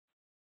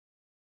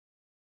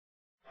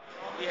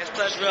Yeah, it's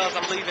Clutch Rells.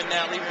 I'm leaving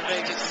now, leaving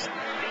Vegas.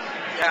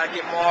 Gotta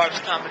get Marv,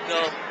 it's time to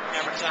go.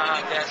 Hammer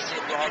time, that's it.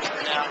 We're all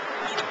leaving now.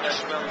 Clutch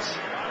Rells.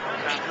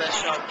 God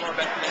bless y'all. Going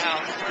back to the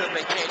house. It's a good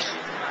vacation.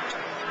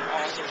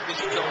 Also, it's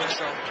busy going,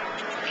 so,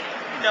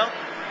 you know,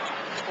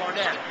 it's going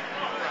down.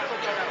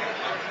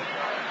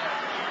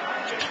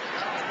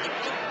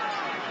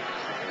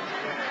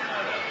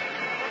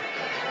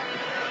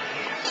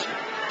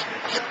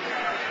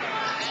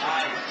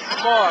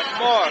 Marv.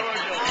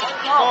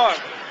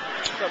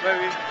 What's up,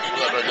 baby?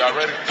 What's up, y'all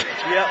ready?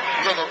 Yep.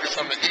 We're gonna get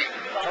something to eat.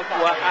 Okay,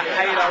 well,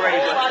 I ate already,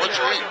 but What you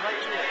eat?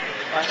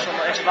 I had some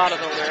enchiladas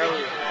over there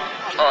earlier.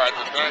 Alright,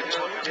 the thing here?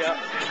 Yep.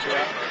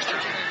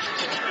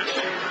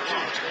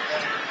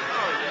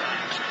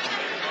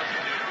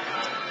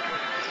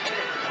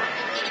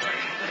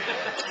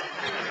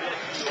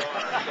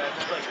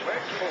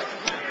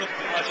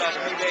 Much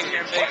awesome new day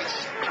here in Vegas.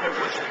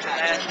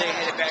 Last day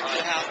headed back to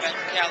the house, back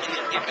to Cali,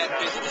 and get back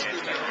busy in the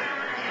studio.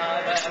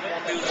 That's what I'm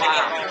gonna do.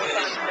 Wow.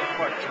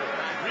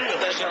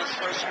 That's y'all's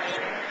first meal.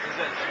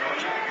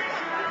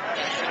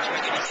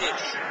 Drinking his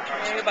hits.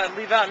 Man, you about to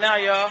leave out now,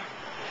 y'all.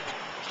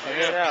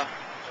 Head out.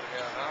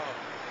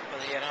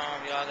 Really head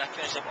home, y'all. Got to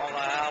finish up all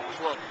our albums.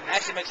 Well,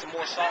 actually make some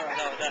more songs.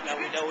 That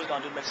we know we're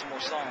gonna do. Make some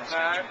more songs.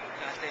 Gotta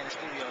stay in the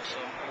studio. So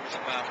it's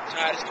about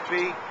tired as can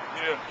be.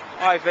 Yeah.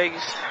 All right,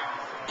 Vegas.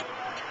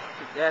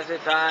 That's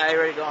it. Time.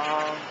 Ready to go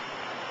home.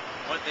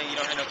 One thing you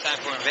don't have no time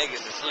for in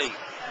Vegas is sleep.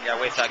 You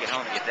gotta wait till I get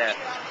home to get that.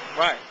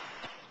 Right.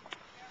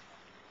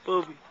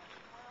 Booby.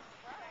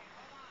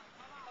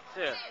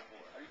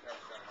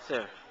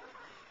 Sir.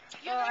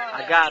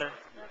 I got her.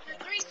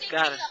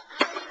 Got her.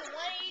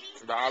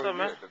 The Ollie, What's up,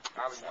 man? the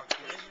Ollie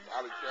 120,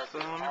 Ollie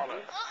Chester, all that.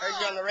 Heard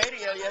you on the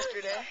radio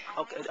yesterday.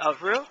 Okay.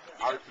 For real?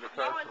 Ollie to the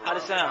customer. How'd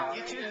it sound?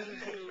 You too.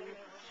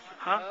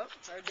 Huh?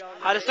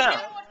 How'd it sound?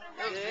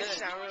 Good.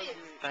 Sound real good.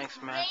 Thanks,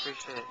 man.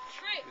 Appreciate it.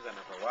 He's on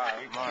there for a while.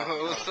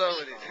 What's up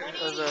with it?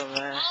 What's up,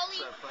 man?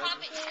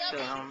 Chill,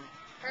 homie.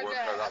 Hold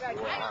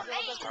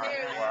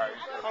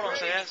on a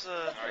second. That's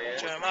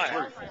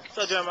Jeremiah. What's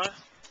up, Jeremiah?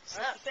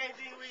 Same thing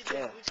we did.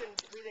 Yeah.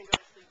 We didn't go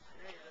to sleep.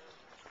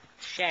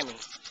 Shammy.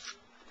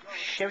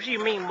 What you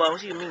mean, mom?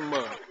 What you mean,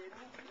 mom?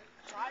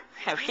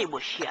 Have say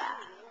what's up.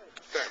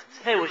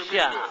 Say what's up.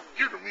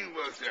 Get to me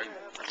what's that.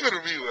 Get to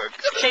me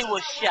what's Say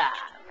what's up.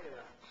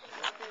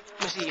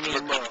 What you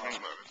mean, mom?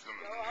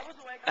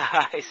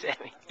 Alright,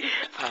 Sammy.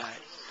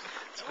 Alright.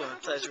 Let's go.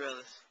 Clutch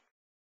Rells.